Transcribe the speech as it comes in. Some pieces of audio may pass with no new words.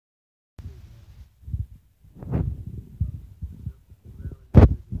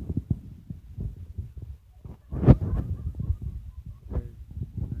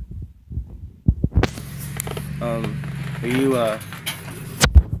Are you,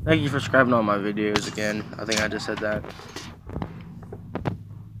 thank you for subscribing on my videos again. I think I just said that.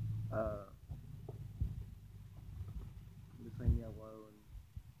 Just saying yellow and...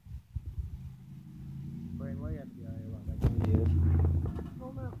 Brian, why you have to be out here about making videos?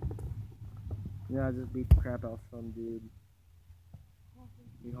 Oh no. Yeah, I just beat the crap out of some dude.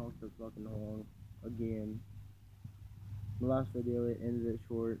 He honked the fucking horn. Again. The last video, it ended it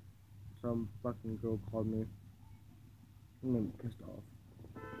short. Some fucking girl called me. He made me pissed off.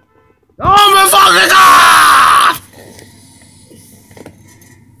 Oh my fucking god!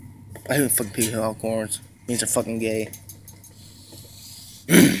 I hate fucking people who honk horns. Means they're fucking gay.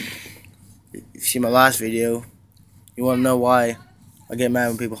 If you see my last video, you wanna know why I get mad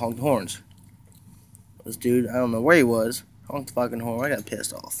when people honk the horns. This dude, I don't know where he was, honked the fucking horn. I got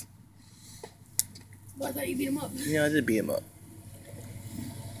pissed off. Well, I thought you beat him up. Yeah, I did beat him up.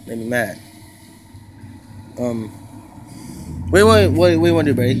 Made me mad. What do you want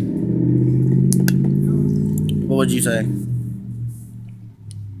to do, buddy? What would you say?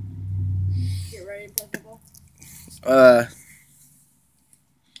 Get ready to play football.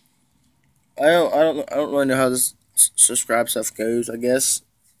 I don't really know how this subscribe stuff goes. I guess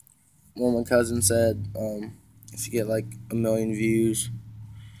one of my cousins said, if you get like 1 million views,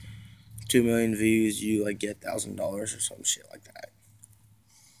 2 million views, you like get $1,000 or some shit like that.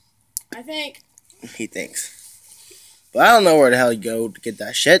 I think. He thinks. But I don't know where the hell you go to get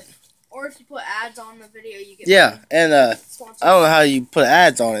that shit. Or if you put ads on the video, you get. Yeah, and I don't know how you put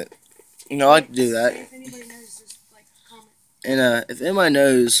ads on it. You know, I like to do that. If anybody knows, just like comment. And if anybody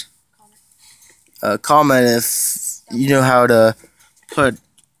knows, comment if you know how to put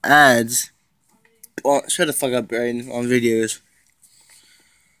ads. Well, shut the fuck up, Brayden, on videos.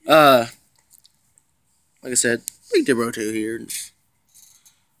 Like I said, Big Dibro 2 here.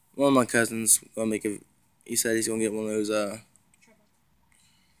 One of my cousins gonna make a. He said he's gonna get one of those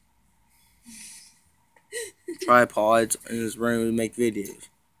tripods in his room to make videos.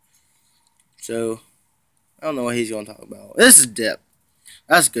 So I don't know what he's gonna talk about. This is Dip.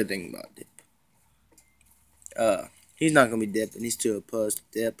 That's a good thing about Dip. He's not gonna be dipping. He's too opposed to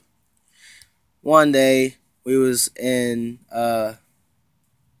dip. One day we was in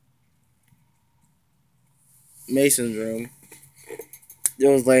Mason's room. It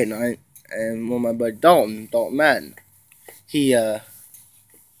was late night, and one of my buddy Dalton Madden, he had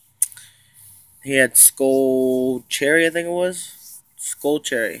Skull Cherry, I think it was Skull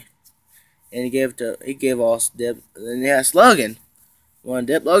Cherry, and he gave us dip. And then he asked Logan, "Want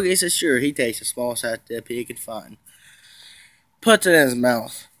dip?" Logan, he said, "Sure." He takes the smallest hat dip he could find, puts it in his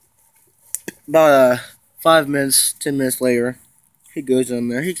mouth. About 5 minutes, 10 minutes later, he goes in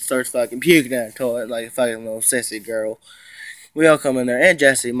there. He starts fucking puking at the toilet like a fucking little sissy girl. We all come in there, and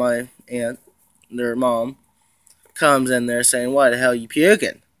Jessie, my aunt, their mom, comes in there saying, "Why the hell you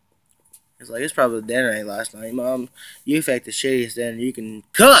puking?" It's like, "It's probably the dinner I ate last night, Mom. You faked the shittiest dinner you can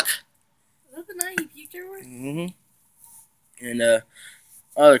cook." Is that the night you puked everywhere? And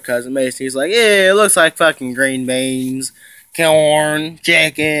other cousin Mason, he's like, "Yeah, it looks like fucking green beans, corn,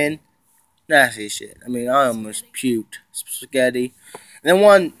 chicken, nasty shit." I mean, I almost puked. Spaghetti. And then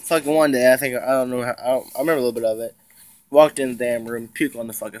one day, I remember a little bit of it. Walked in the damn room, puke on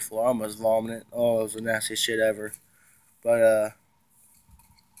the fucking floor. I almost vomited. Oh, it was the nastiest shit ever. But,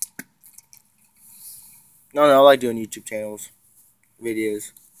 no, I like doing YouTube channels,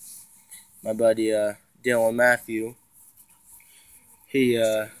 videos. My buddy, Dylan Matthew, he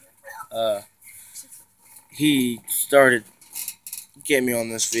started getting me on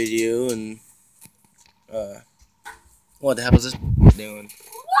this video, and, what the hell is this doing?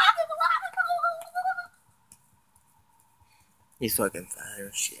 He's fucking fire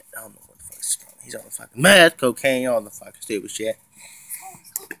as shit. I don't know what the fuck he's on. He's on the fucking meth, cocaine, all the fucking stupid shit.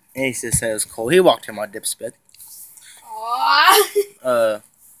 And he just said it's cold. He walked in my dip spit.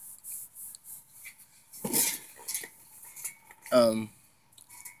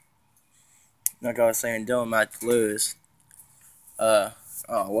 Like I was saying, Dylan Matthew Lewis.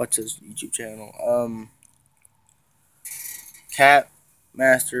 What's his YouTube channel? Cat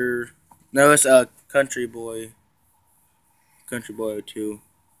Master. No, it's Country Boy 2.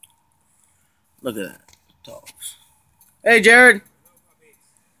 Look at that. Talks. Hey, Jared.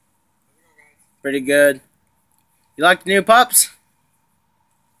 Pretty good. You like the new pups?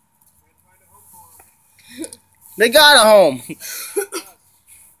 They got a home.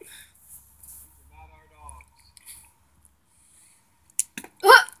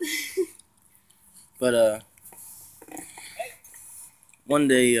 But one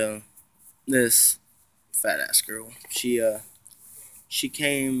day this fat ass girl, she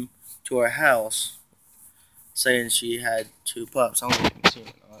came to our house saying she had 2 pups. I don't know if you can see it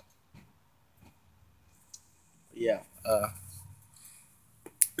or not. But yeah,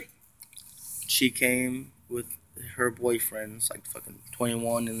 she came with her boyfriend's like fucking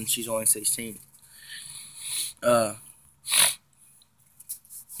 21 and she's only 16.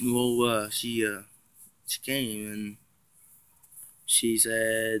 She came and she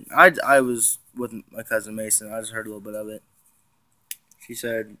said I was with my cousin Mason. I just heard a little bit of it. She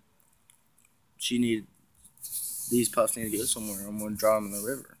said these pups need to go somewhere. I'm gonna draw them in the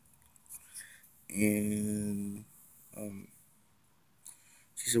river. And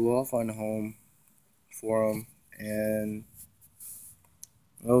she said, well, I'll find a home for them. And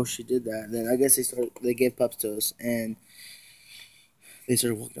she did that. Then I guess they gave pups to us, and they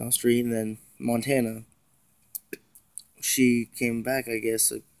started walking down the street. And then Montana, she came back. I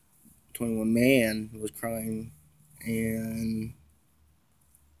guess a 21 man was crying, and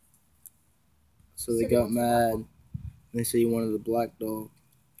so they got mad. They said he wanted a black dog.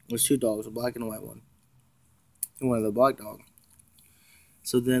 There's 2 dogs, a black and a white one. He wanted a black dog.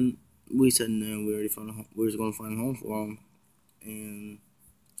 So then we said no. We already found a home. We was going to find a home for him, and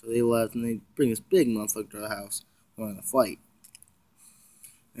so they left. And they bring this big motherfucker to the house, wanting to fight.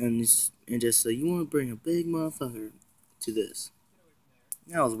 And just said, you want to bring a big motherfucker to this?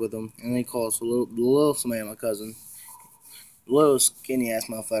 And I was with them, and they called the little somebody, my cousin, the little skinny ass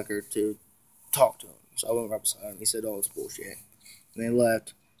motherfucker, to talk to him. So I went right beside him. He said, "Oh, it's bullshit." And they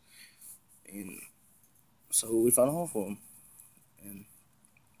left, and so we found a home for him. And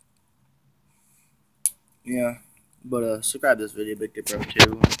yeah, but subscribe to this video, Big Dick Bro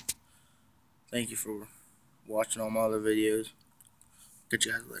 2. Thank you for watching all my other videos. Catch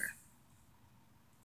you guys later.